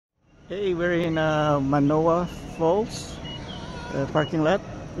Hey, we're in Manoa Falls parking lot.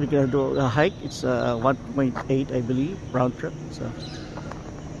 We're gonna do a hike. It's 1.8, I believe, round trip. So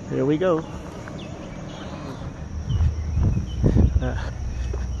here we go. Uh,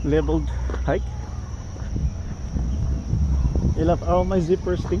 Leveled hike. I love all my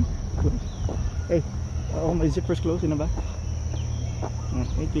zippers thing. Hey, all my zippers closed in the back.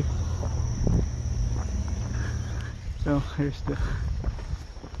 Thank you. So here's the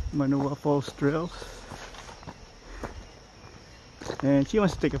Manoa Falls Trail, and she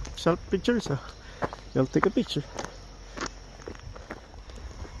wants to take a self picture, so I'll take a picture.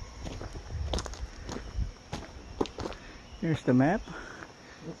 Here's the map.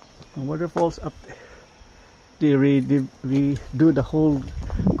 The waterfalls up there. They redo the whole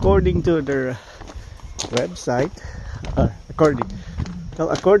according to their website.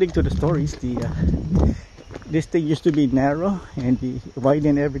 According to the stories, this thing used to be narrow, and they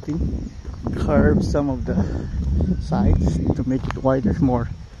widen everything, carve some of the sides to make it wider, more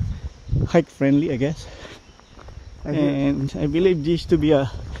hike friendly, I guess. And I believe this used to be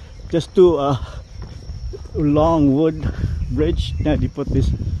just two long wood bridge. Now they put this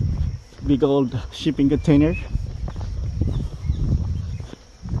big old shipping container.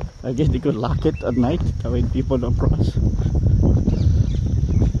 I guess they could lock it at night, that way people don't cross.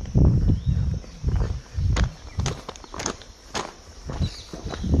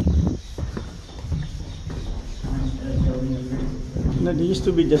 No, there used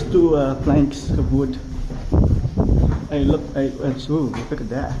to be just two planks of wood. Look at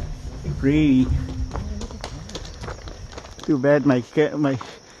that, pretty. Too bad my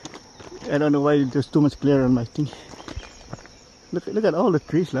I don't know why there's too much glare on my thing. Look at all the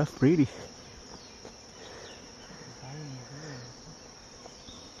trees left, pretty.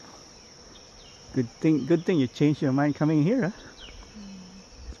 Good thing you changed your mind coming here, huh?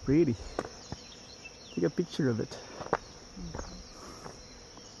 It's pretty. Take a picture of it.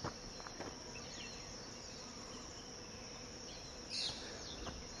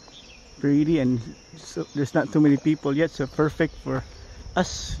 Pretty, and so there's not too many people yet, so perfect for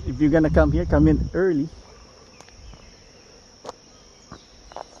us. If you're gonna come here, come in early.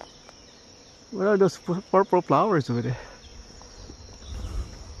 What are those purple flowers over there?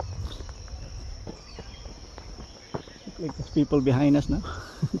 Look like there's people behind us now.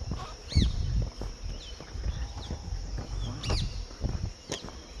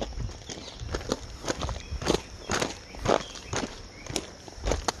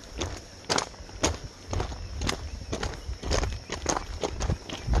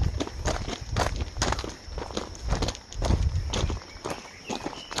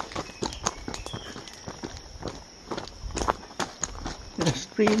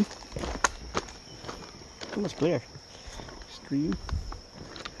 Stream. Too much glare. Stream.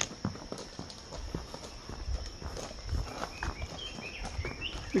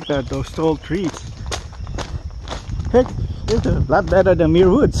 Look at those tall trees. Heck, it's a lot better than Muir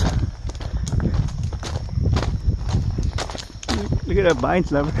Woods. Look at that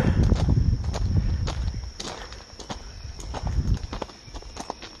vines level.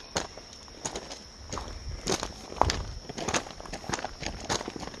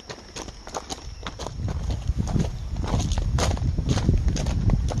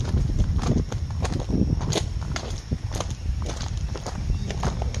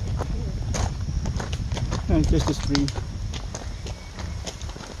 And just a stream.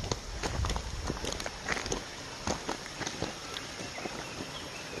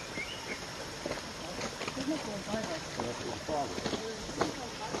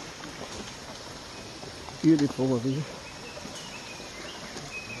 Beautiful over here.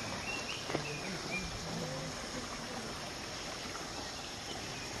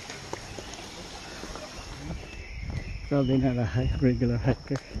 Probably not a regular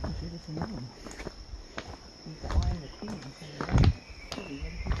hiker.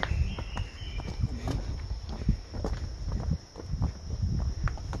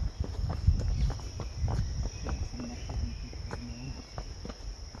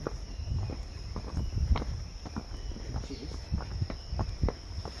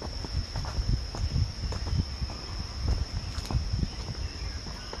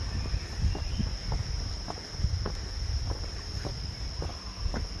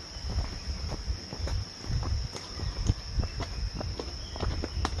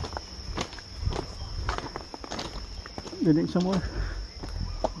 You drink some more?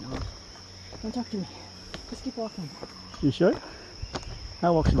 No. Don't talk to me. Just keep walking. You sure?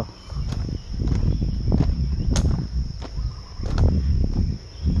 I'll walk slow.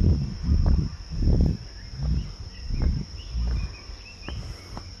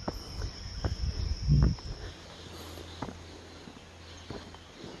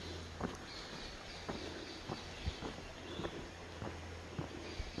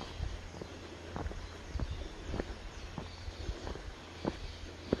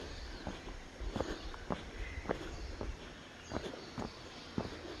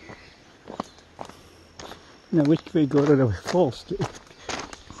 Now which way go to the falls?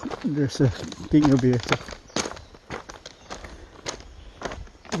 There's a thing over here.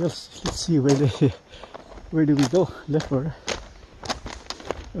 So let's see where do we go? Left or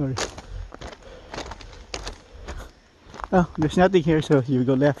oh, there's nothing here, so you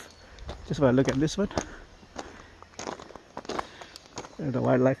go left. Just want to look at this one. There's the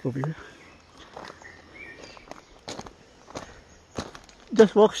wildlife over here.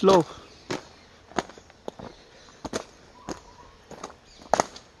 Just walk slow.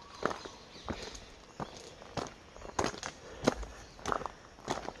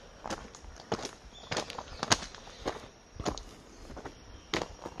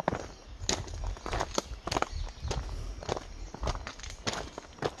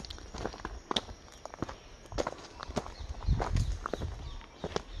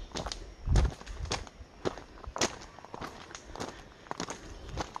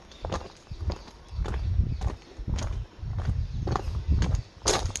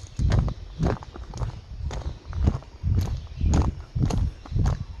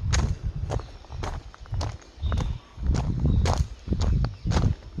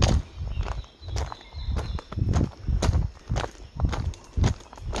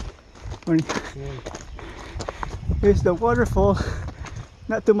 Here's the waterfall.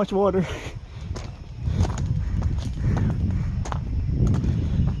 Not too much water.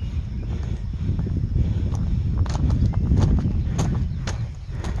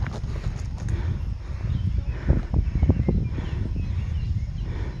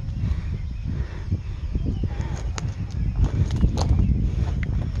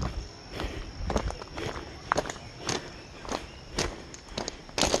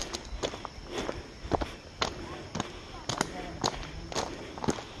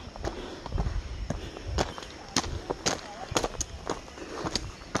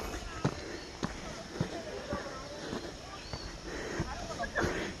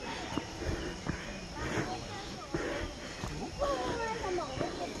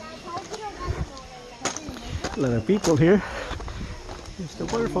 A lot of people here. Here's the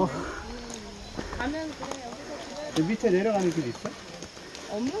waterfall. 그 밑에 내려가는 길 있어?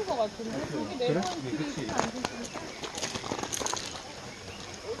 없는 것 같은데 저기 내려가는 길이 있지 않겠지?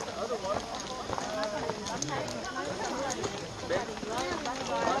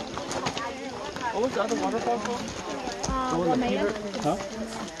 Oh, what's the other waterfall called? Huh?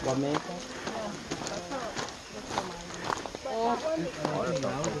 Wamea?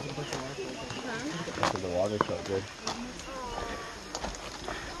 The water's so good.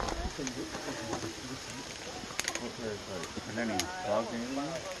 And then he vlogged anything?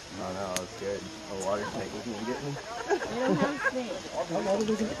 No, no, it's good. A water snake was gonna get me. We don't have snakes.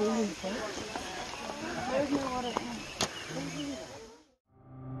 There's no water.